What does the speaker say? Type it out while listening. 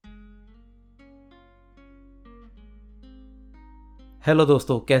Hello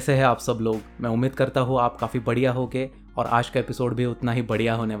दोस्तों, कैसे हैं आप सब लोग। मैं उम्मीद करता हूँ आप काफ़ी बढ़िया होगे और आज का एपिसोड भी उतना ही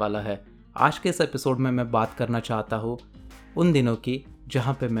बढ़िया होने वाला है। आज के इस एपिसोड में मैं बात करना चाहता हूँ उन दिनों की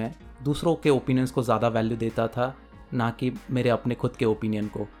जहाँ पे मैं दूसरों के ओपिनियंस को ज़्यादा वैल्यू देता था, ना कि मेरे अपने खुद के ओपिनियन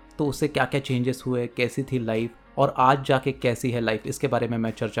को। तो उससे क्या क्या चेंजेस हुए, कैसी थी लाइफ और आज जाके कैसी है लाइफ, इसके बारे में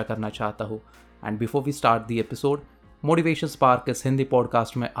मैं चर्चा करना चाहता हूँ। And before we start the episode, motivation spark इस हिंदी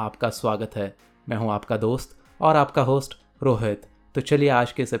पॉडकास्ट में आपका स्वागत है। मैं हूँ आपका दोस्त और आपका होस्ट रोहित। तो चलिए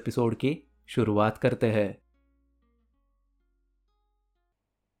आज के इस एपिसोड की शुरुआत करते हैं।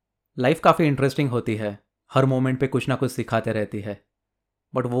 लाइफ काफ़ी इंटरेस्टिंग होती है, हर मोमेंट पे कुछ ना कुछ सिखाते रहती है,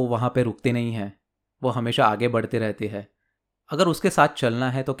 बट वो वहाँ पे रुकती नहीं है, वो हमेशा आगे बढ़ती रहती है। अगर उसके साथ चलना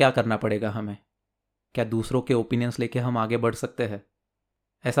है तो क्या करना पड़ेगा हमें? क्या दूसरों के ओपिनियंस लेके हम आगे बढ़ सकते हैं?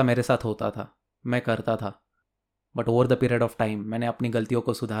 ऐसा मेरे साथ होता था, मैं करता था, but over the period of time मैंने अपनी गलतियों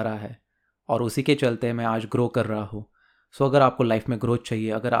को सुधारा है और उसी के चलते मैं आज ग्रो कर रहा हूँ। सो अगर आपको लाइफ में ग्रोथ चाहिए,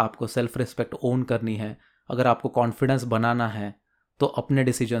 अगर आपको सेल्फ रिस्पेक्ट ओन करनी है, अगर आपको कॉन्फिडेंस बनाना है, तो अपने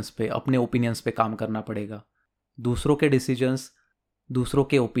डिसीजंस पे, अपने ओपिनियंस पे काम करना पड़ेगा। दूसरों के डिसीजंस, दूसरों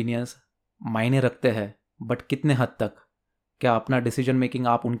के ओपिनियंस मायने रखते हैं, बट कितने हद तक? क्या अपना डिसीजन मेकिंग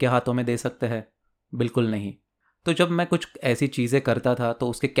आप उनके हाथों में दे सकते हैं? बिल्कुल नहीं। तो जब मैं कुछ ऐसी चीज़ें करता था तो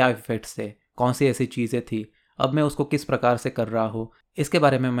उसके क्या इफ़ेक्ट्स थे, कौन सी ऐसी चीज़ें थी, अब मैं उसको किस प्रकार से कर रहा हूँ, इसके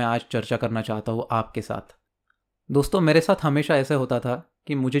बारे में मैं आज चर्चा करना चाहता हूँ आपके साथ। दोस्तों, मेरे साथ हमेशा ऐसे होता था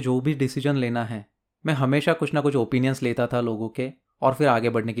कि मुझे जो भी डिसीजन लेना है, मैं हमेशा कुछ ना कुछ ओपिनियंस लेता था लोगों के और फिर आगे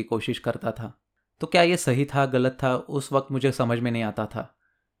बढ़ने की कोशिश करता था। तो क्या ये सही था, गलत था, उस वक्त मुझे समझ में नहीं आता था।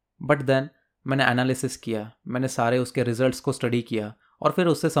 बट देन मैंने एनालिसिस किया, मैंने सारे उसके रिजल्ट्स को स्टडी किया और फिर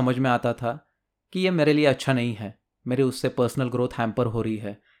उससे समझ में आता था कि ये मेरे लिए अच्छा नहीं है। मेरी उससे पर्सनल ग्रोथ हैम्पर हो रही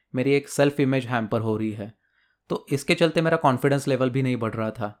है, मेरी एक सेल्फ इमेज हैम्पर हो रही है। तो इसके चलते मेरा कॉन्फिडेंस लेवल भी नहीं बढ़ रहा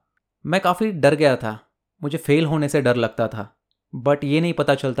था। मैं काफ़ी डर गया था, मुझे फेल होने से डर लगता था। बट ये नहीं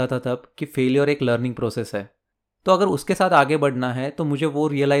पता चलता था तब कि फेलियर एक लर्निंग प्रोसेस है। तो अगर उसके साथ आगे बढ़ना है तो मुझे वो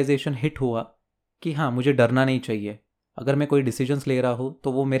रियलाइजेशन हिट हुआ कि हाँ, मुझे डरना नहीं चाहिए। अगर मैं कोई डिसीजंस ले रहा हूँ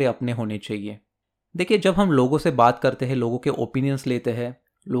तो वो मेरे अपने होने चाहिए। देखिए, जब हम लोगों से बात करते हैं, लोगों के ओपिनियंस लेते हैं,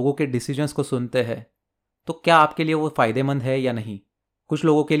 लोगों के डिसीजंस को सुनते हैं, तो क्या आपके लिए वो फ़ायदेमंद है या नहीं? कुछ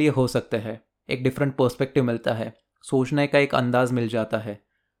लोगों के लिए हो सकते हैं, एक डिफरेंट पर्सपेक्टिव मिलता है, सोचने का एक अंदाज़ मिल जाता है।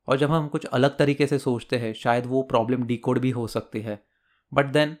 और जब हम कुछ अलग तरीके से सोचते हैं, शायद वो प्रॉब्लम डिकोड भी हो सकती है। बट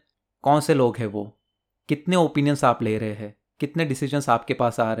देन, कौन से लोग हैं वो? कितने ओपिनियंस आप ले रहे हैं? कितने डिसीजंस आपके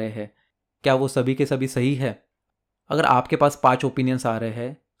पास आ रहे हैं? क्या वो सभी के सभी सही है? अगर आपके पास 5 ओपिनियंस आ रहे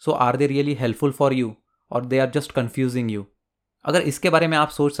हैं, so are they really helpful for you और they are just confusing you? अगर इसके बारे में आप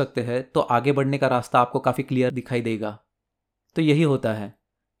सोच सकते हैं तो आगे बढ़ने का रास्ता आपको काफ़ी क्लियर दिखाई देगा। तो यही होता है,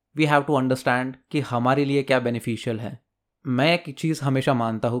 वी हैव टू अंडरस्टैंड कि हमारे लिए क्या बेनिफिशियल है। मैं एक चीज़ हमेशा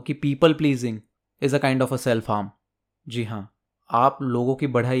मानता हूँ कि people pleasing is a kind of a self harm. जी हाँ, आप लोगों की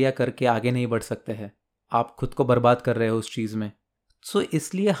बढ़ाइयाँ करके आगे नहीं बढ़ सकते हैं, आप खुद को बर्बाद कर रहे हो उस चीज़ में। सो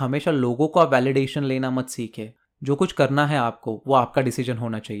इसलिए हमेशा लोगों का वैलिडेशन लेना मत सीखे। जो कुछ करना है आपको, वो आपका डिसीजन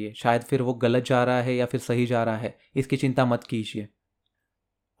होना चाहिए। शायद फिर वो गलत जा रहा है या फिर सही जा रहा है, इसकी चिंता मत कीजिए।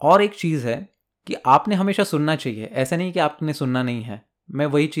 और एक चीज़ है कि आपने हमेशा सुनना चाहिए, ऐसा नहीं कि आपने सुनना नहीं है। मैं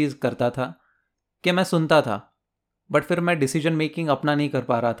वही चीज़ करता था कि मैं सुनता था, बट फिर मैं डिसीजन मेकिंग अपना नहीं कर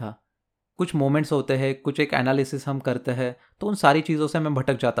पा रहा था। कुछ मोमेंट्स होते हैं, कुछ एक एनालिसिस हम करते हैं, तो उन सारी चीज़ों से मैं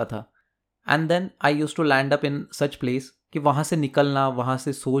भटक जाता था। And then I use to land up in such place कि वहाँ से निकलना, वहाँ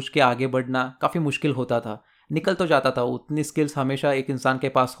से सोच के आगे बढ़ना काफ़ी मुश्किल होता था। निकल तो जाता था, उतनी स्किल्स हमेशा एक इंसान के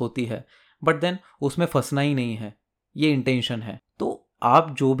पास होती है, बट देन उसमें फंसना ही नहीं है, ये इंटेंशन है। तो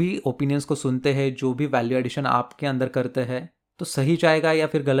आप जो भी ओपिनियंस को सुनते हैं, जो भी वैल्यू एडिशन आपके अंदर करते हैं, तो सही जाएगा या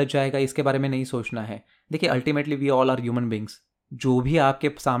फिर गलत जाएगा, इसके बारे में नहीं सोचना है। देखिए, ultimately we all are human beings. जो भी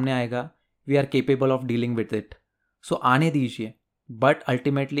आपके सामने आएगा, we are capable of dealing with it. So आने दीजिए, but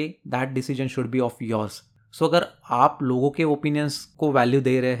ultimately that decision should be of yours. So अगर आप लोगों के ओपिनियंस को वैल्यू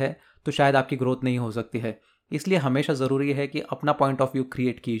दे रहे हैं तो शायद आपकी ग्रोथ नहीं हो सकती है। इसलिए हमेशा ज़रूरी है कि अपना पॉइंट ऑफ व्यू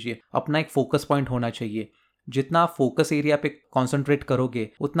क्रिएट कीजिए, अपना एक फोकस पॉइंट होना चाहिए। जितना आप फोकस एरिया पे कंसंट्रेट करोगे,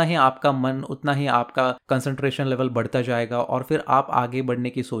 उतना ही आपका मन, उतना ही आपका कंसंट्रेशन लेवल बढ़ता जाएगा और फिर आप आगे बढ़ने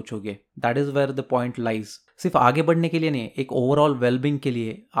की सोचोगे। That is where the point lies. सिर्फ आगे बढ़ने के लिए नहीं, एक ओवरऑल वेलबींग के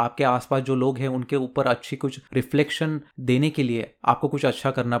लिए, आपके आसपास जो लोग हैं उनके ऊपर अच्छी कुछ रिफ्लेक्शन देने के लिए आपको कुछ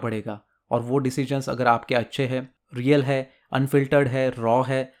अच्छा करना पड़ेगा। और वो डिसीजंस अगर आपके अच्छे हैं, रियल है, अनफिल्टर्ड है, रॉ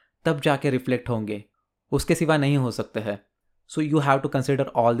है, तब जाके रिफ्लेक्ट होंगे, उसके सिवा नहीं हो सकते हैं। So you have to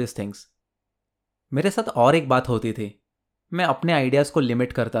consider all this things. मेरे साथ और एक बात होती थी, मैं अपने आइडियाज़ को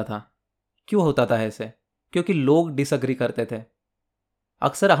लिमिट करता था। क्यों होता था ऐसे? क्योंकि लोग डिसअग्री करते थे।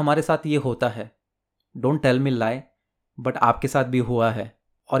 अक्सर हमारे साथ ये होता है, don't tell me lie, but आपके साथ भी हुआ है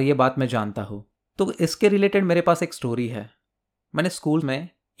और ये बात मैं जानता हूँ। तो इसके रिलेटेड मेरे पास एक स्टोरी है। मैंने स्कूल में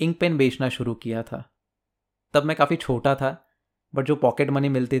इंक पेन बेचना शुरू किया था। तब मैं काफ़ी छोटा था, बट जो पॉकेट मनी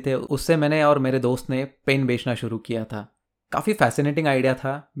मिलती थे उससे मैंने और मेरे दोस्त ने पेन बेचना शुरू किया था। काफ़ी फैसिनेटिंग आइडिया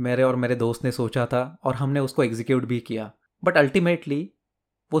था, मेरे और मेरे दोस्त ने सोचा था और हमने उसको एग्जीक्यूट भी किया। बट अल्टीमेटली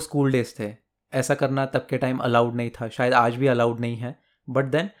वो स्कूल डेज थे, ऐसा करना तब के टाइम अलाउड नहीं था, शायद आज भी अलाउड नहीं है। बट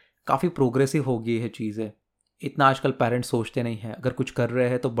देन काफ़ी प्रोग्रेसिव हो गई है चीज़ें, इतना आजकल पेरेंट्स सोचते नहीं हैं। अगर कुछ कर रहे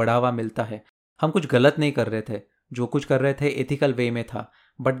हैं तो बढ़ावा मिलता है। हम कुछ गलत नहीं कर रहे थे, जो कुछ कर रहे थे एथिकल वे में था।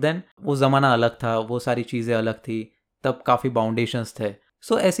 बट देन वो ज़माना अलग था, वो सारी चीज़ें अलग थी, तब काफ़ी बाउंडेशंस थे।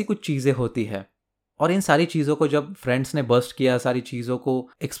 सो ऐसी कुछ चीज़ें होती है। और इन सारी चीज़ों को जब फ्रेंड्स ने बस्ट किया, सारी चीज़ों को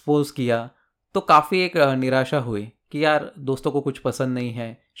एक्सपोज किया, तो काफ़ी एक निराशा हुई कि यार दोस्तों को कुछ पसंद नहीं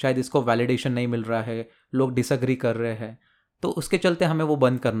है, शायद इसको वैलिडेशन नहीं मिल रहा है, लोग डिसएग्री कर रहे हैं। तो उसके चलते हमें वो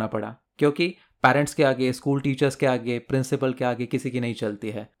बंद करना पड़ा, क्योंकि पेरेंट्स के आगे, स्कूल टीचर्स के आगे, प्रिंसिपल के आगे किसी की नहीं चलती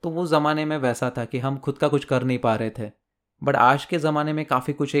है। तो वो ज़माने में वैसा था कि हम खुद का कुछ कर नहीं पा रहे थे। बट आज के ज़माने में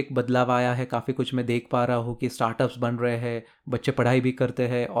काफ़ी कुछ एक बदलाव आया है, काफ़ी कुछ मैं देख पा रहा हूँ कि स्टार्टअप्स बन रहे हैं, बच्चे पढ़ाई भी करते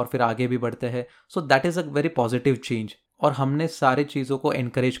हैं और फिर आगे भी बढ़ते हैं। So that is a very positive change, और हमने सारी चीज़ों को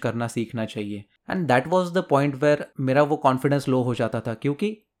एनकरेज करना सीखना चाहिए। And that was the point where मेरा वो कॉन्फिडेंस लो हो जाता था,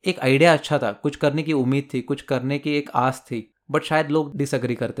 क्योंकि एक आइडिया अच्छा था, कुछ करने की उम्मीद थी, कुछ करने की एक आस थी, बट शायद लोग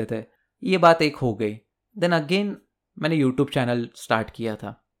डिसएग्री करते थे। ये बात एक हो गई। देन अगेन मैंने यूट्यूब चैनल स्टार्ट किया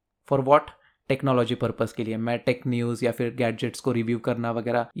था। For what? टेक्नोलॉजी पर्पज़ के लिए। मैं टेक न्यूज़ या फिर गैजेट्स को रिव्यू करना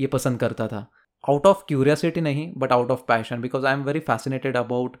वगैरह ये पसंद करता था, आउट ऑफ क्यूरियोसिटी नहीं, but out of passion, because I am very fascinated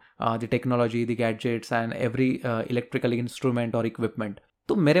about the technology, the gadgets and every electrical instrument और इक्विपमेंट।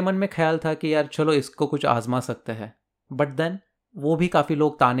 तो मेरे मन में ख्याल था कि यार चलो इसको कुछ आजमा सकते हैं। बट देन वो भी काफ़ी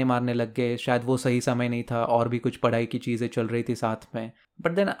लोग ताने मारने लग गए, शायद वो सही समय नहीं था, और भी कुछ पढ़ाई की चीज़ें चल रही थी साथ में।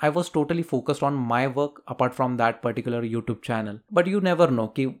 But then I was totally focused on my work apart from that particular YouTube channel. But you never know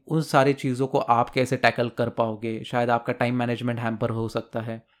कि उन सारी चीज़ों को आप कैसे टैकल कर पाओगे, शायद आपका टाइम मैनेजमेंट हैम्पर हो सकता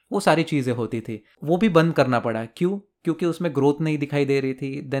है। वो सारी चीज़ें होती थी, वो भी बंद करना पड़ा। क्यों? क्योंकि उसमें ग्रोथ नहीं दिखाई दे रही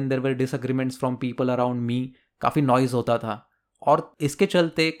थी। Then there were disagreements from people around me, काफ़ी नॉइज़ होता था, और इसके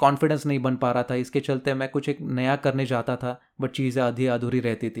चलते कॉन्फिडेंस नहीं बन पा रहा था। इसके चलते मैं कुछ एक नया करने जाता था, बट चीज़ें आधी अधूरी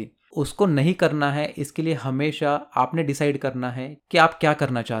रहती थी। उसको नहीं करना है, इसके लिए हमेशा आपने डिसाइड करना है कि आप क्या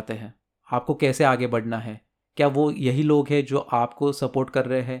करना चाहते हैं, आपको कैसे आगे बढ़ना है। क्या वो यही लोग हैं जो आपको सपोर्ट कर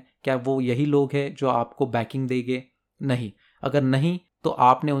रहे हैं? क्या वो यही लोग हैं जो आपको बैकिंग देंगे? नहीं। अगर नहीं, तो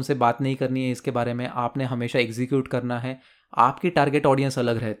आपने उनसे बात नहीं करनी है इसके बारे में, आपने हमेशा एग्जीक्यूट करना है। आपकी टारगेट ऑडियंस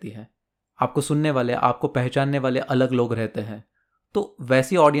अलग रहती है, आपको सुनने वाले, आपको पहचानने वाले अलग लोग रहते हैं। तो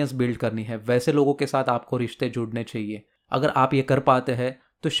वैसी ऑडियंस बिल्ड करनी है, वैसे लोगों के साथ आपको रिश्ते जुड़ने चाहिए। अगर आप ये कर पाते हैं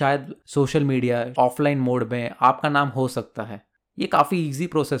तो शायद सोशल मीडिया, ऑफलाइन मोड में आपका नाम हो सकता है। ये काफ़ी इजी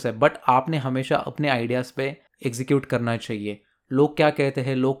प्रोसेस है, बट आपने हमेशा अपने आइडियाज़ पे एग्जीक्यूट करना चाहिए। लोग क्या कहते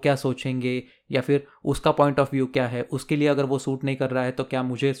हैं, लोग क्या सोचेंगे, या फिर उसका पॉइंट ऑफ व्यू क्या है, उसके लिए अगर वो सूट नहीं कर रहा है तो क्या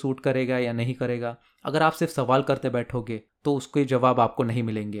मुझे सूट करेगा या नहीं करेगा। अगर आप सिर्फ सवाल करते बैठोगे तो उसके जवाब आपको नहीं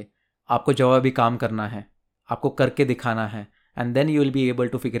मिलेंगे। आपको जवाबी काम करना है, आपको करके दिखाना है, and then you will be able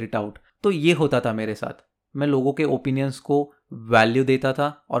to figure it out. तो ये होता था मेरे साथ। मैं लोगों के ओपिनियंस को वैल्यू देता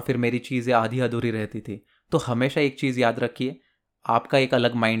था, और फिर मेरी चीज़ें आधी अधूरी रहती थी। तो हमेशा एक चीज़ याद रखिए, आपका एक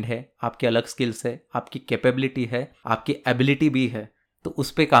अलग माइंड है, आपके अलग स्किल्स है, आपकी कैपेबिलिटी है, आपकी एबिलिटी भी है। तो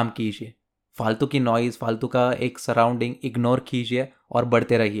उस पर काम कीजिए। फालतू की नॉइज़, फालतू का एक सराउंडिंग इग्नोर कीजिए और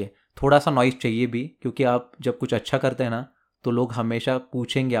बढ़ते रहिए। थोड़ा सा नॉइज़ चाहिए भी, क्योंकि आप जब कुछ अच्छा करते हैं ना, तो लोग हमेशा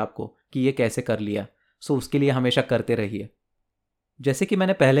पूछेंगे आपको कि ये कैसे कर लिया। सो उसके लिए हमेशा करते रहिए। जैसे कि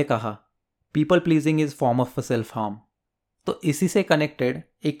मैंने पहले कहा, people pleasing is form of self harm. तो इसी से कनेक्टेड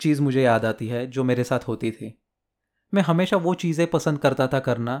एक चीज़ मुझे याद आती है जो मेरे साथ होती थी। मैं हमेशा वो चीज़ें पसंद करता था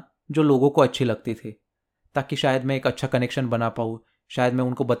करना जो लोगों को अच्छी लगती थी, ताकि शायद मैं एक अच्छा कनेक्शन बना पाऊँ, शायद मैं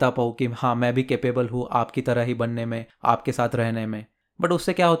उनको बता पाऊँ कि हाँ, मैं भी कैपेबल हूँ आपकी तरह ही बनने में, आपके साथ रहने में। बट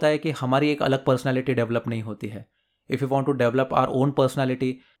उससे क्या होता है कि हमारी एक अलग पर्सनैलिटी डेवलप नहीं होती है। If you want to develop our own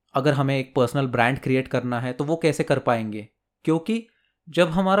personality, अगर हमें एक पर्सनल ब्रांड क्रिएट करना है तो वो कैसे कर पाएंगे? क्योंकि जब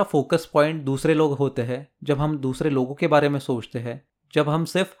हमारा फोकस पॉइंट दूसरे लोग होते हैं, जब हम दूसरे लोगों के बारे में सोचते हैं, जब हम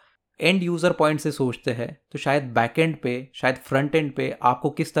सिर्फ एंड यूज़र पॉइंट से सोचते हैं, तो शायद बैक एंड पे, शायद फ्रंट एंड पे आपको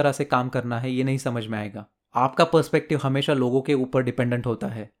किस तरह से काम करना है ये नहीं समझ में आएगा। आपका पर्सपेक्टिव हमेशा लोगों के ऊपर डिपेंडेंट होता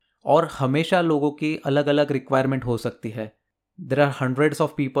है, और हमेशा लोगों की अलग अलग रिक्वायरमेंट हो सकती है। There are hundreds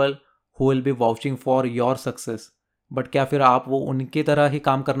of people who will be vouching for your success, but क्या फिर आप वो उनकी तरह ही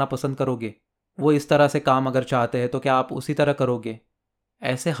काम करना पसंद करोगे? वो इस तरह से काम अगर चाहते हैं तो क्या आप उसी तरह करोगे?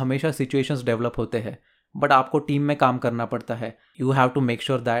 ऐसे हमेशा सिचुएशंस डेवलप होते हैं, बट आपको टीम में काम करना पड़ता है। You have to make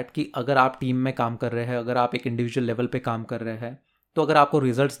sure that कि अगर आप टीम में काम कर रहे हैं, अगर आप एक इंडिविजुअल लेवल पे काम कर रहे हैं, तो अगर आपको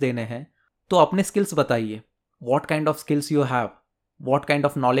रिजल्ट्स देने हैं तो अपने स्किल्स बताइए। What kind of skills you have, what kind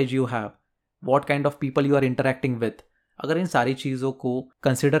of knowledge you have, what kind of people you are interacting with. अगर इन सारी चीज़ों को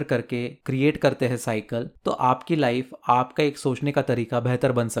कंसिडर करके क्रिएट करते हैं साइकिल, तो आपकी लाइफ, आपका एक सोचने का तरीका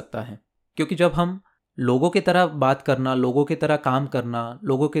बेहतर बन सकता है। क्योंकि जब हम लोगों की तरह बात करना, लोगों की तरह काम करना,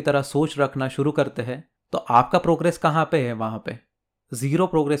 लोगों की तरह सोच रखना शुरू करते हैं, तो आपका प्रोग्रेस कहाँ पे है? वहाँ पे zero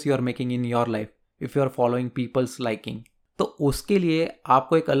progress you are making in your life if you are following peoples liking. तो उसके लिए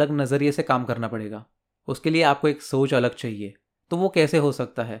आपको एक अलग नज़रिए से काम करना पड़ेगा, उसके लिए आपको एक सोच अलग चाहिए। तो वो कैसे हो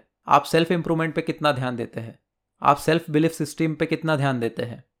सकता है? आप सेल्फ इम्प्रूवमेंट पे कितना ध्यान देते हैं? आप सेल्फ बिलीफ सिस्टम पे कितना ध्यान देते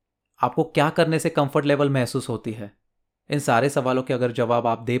हैं? आपको क्या करने से कंफर्ट लेवल महसूस होती है? इन सारे सवालों के अगर जवाब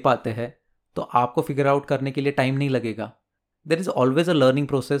आप दे पाते हैं तो आपको फिगर आउट करने के लिए टाइम नहीं लगेगा। There is always a learning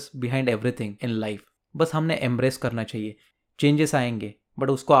process behind everything in life. बस हमने एम्ब्रेस करना चाहिए। चेंजेस आएंगे बट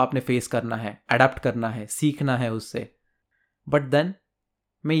उसको आपने फेस करना है, अडेप्ट करना है, सीखना है उससे। बट देन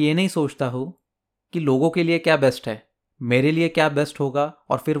मैं ये नहीं सोचता हूँ कि लोगों के लिए क्या बेस्ट है, मेरे लिए क्या बेस्ट होगा,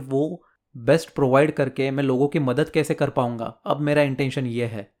 और फिर वो बेस्ट प्रोवाइड करके मैं लोगों की मदद कैसे कर पाऊंगा। अब मेरा इंटेंशन ये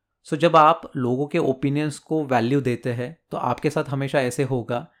है। सो जब आप लोगों के ओपिनियंस को वैल्यू देते हैं तो आपके साथ हमेशा ऐसे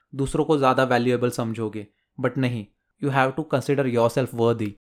होगा, दूसरों को ज़्यादा वैल्यूएबल समझोगे। बट नहीं, you have to consider your self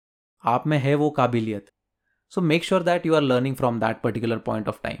वर्दी। आप में है वो काबिलियत। So make sure that you are learning from that particular point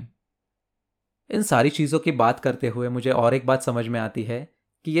of time. इन सारी चीज़ों की बात करते हुए मुझे और एक बात समझ में आती है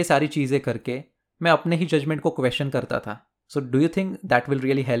कि ये सारी चीज़ें करके मैं अपने ही जजमेंट को क्वेश्चन करता था। So do you think that will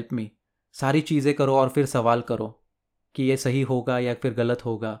really help me? सारी चीज़ें करो और फिर सवाल करो कि ये सही होगा या फिर गलत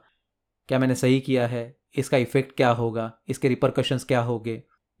होगा, क्या मैंने सही किया है, इसका इफ़ेक्ट क्या होगा, इसके रिपरकशंस क्या होंगे।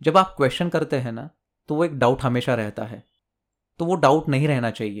 जब आप क्वेश्चन करते हैं ना, तो वो एक डाउट हमेशा रहता है। तो वो डाउट नहीं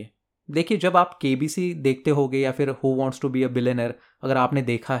रहना चाहिए। देखिए, जब आप केबीसी देखते होगे या फिर who wants to be a billionaire अगर आपने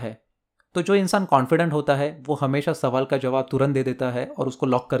देखा है, तो जो इंसान कॉन्फिडेंट होता है वो हमेशा सवाल का जवाब तुरंत दे देता है और उसको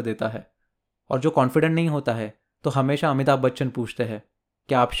लॉक कर देता है। और जो कॉन्फिडेंट नहीं होता है तो हमेशा अमिताभ बच्चन पूछते हैं,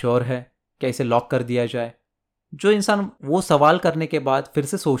 क्या आप श्योर है, क्या इसे लॉक कर दिया जाए? जो इंसान वो सवाल करने के बाद फिर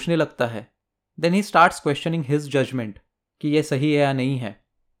से सोचने लगता है, then he starts questioning his judgement कि ये सही है या नहीं है।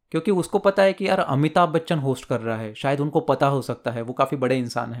 क्योंकि उसको पता है कि यार अमिताभ बच्चन होस्ट कर रहा है, शायद उनको पता हो सकता है, वो काफ़ी बड़े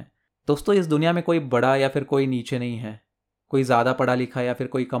इंसान हैं। दोस्तों, इस दुनिया में कोई बड़ा या फिर कोई नीचे नहीं है, कोई ज़्यादा पढ़ा लिखा या फिर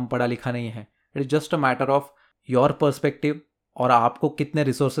कोई कम पढ़ा लिखा नहीं है। It is just a matter of your perspective और आपको कितने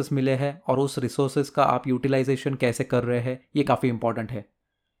रिसोर्सेज मिले हैं और उस रिसोर्सेज का आप यूटिलाइजेशन कैसे कर रहे हैं, ये काफ़ी इंपॉर्टेंट है।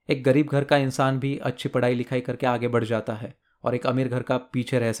 एक गरीब घर का इंसान भी अच्छी पढ़ाई लिखाई करके आगे बढ़ जाता है और एक अमीर घर का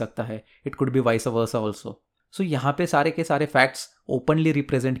पीछे रह सकता है। It could be vice versa also. सो यहाँ पे सारे के सारे फैक्ट्स ओपनली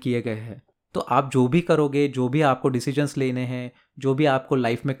रिप्रेजेंट किए गए हैं। तो आप जो भी करोगे, जो भी आपको डिसीजंस लेने हैं, जो भी आपको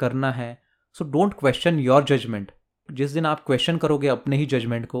लाइफ में करना है, so don't question your judgement. जिस दिन आप क्वेश्चन करोगे अपने ही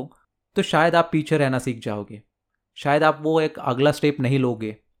जजमेंट को, तो शायद आप पीछे रहना सीख जाओगे। शायद आप वो एक अगला स्टेप नहीं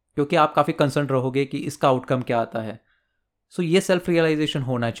लोगे क्योंकि आप काफ़ी कंसर्न रहोगे कि इसका आउटकम क्या आता है। सो ये सेल्फ रियलाइजेशन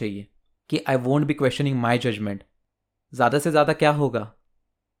होना चाहिए कि I won't be questioning my judgement. ज़्यादा से ज़्यादा क्या होगा?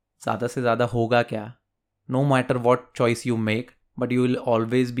 ज़्यादा से ज़्यादा होगा क्या? No matter what choice you make, but you will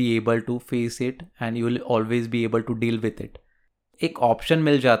always be able to face it and you will always be able to deal with it. एक ऑप्शन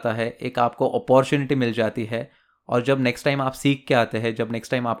मिल जाता है, एक आपको अपॉर्चुनिटी मिल जाती है, और जब नेक्स्ट टाइम आप सीख के आते हैं, जब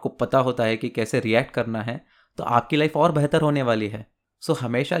नेक्स्ट टाइम आपको पता होता है कि कैसे रिएक्ट करना है, तो आपकी लाइफ और बेहतर होने वाली है। सो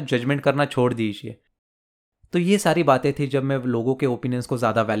हमेशा जजमेंट करना छोड़ दीजिए। तो ये सारी बातें थी जब मैं लोगों के ओपिनियंस को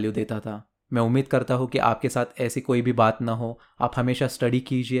ज़्यादा वैल्यू देता था। मैं उम्मीद करता हूँ कि आपके साथ ऐसी कोई भी बात ना हो। आप हमेशा स्टडी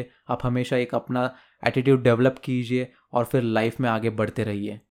कीजिए, आप हमेशा एक अपना एटीट्यूड डेवलप कीजिए और फिर लाइफ में आगे बढ़ते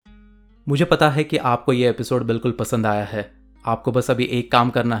रहिए। मुझे पता है कि आपको ये एपिसोड बिल्कुल पसंद आया है। आपको बस अभी एक काम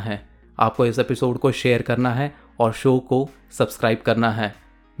करना है, आपको इस एपिसोड को शेयर करना है और शो को सब्सक्राइब करना है।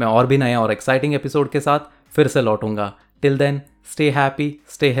 मैं और भी नए और एक्साइटिंग एपिसोड के साथ फिर से लौटूंगा। Till then, stay happy,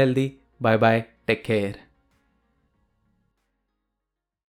 stay healthy, bye bye, take care.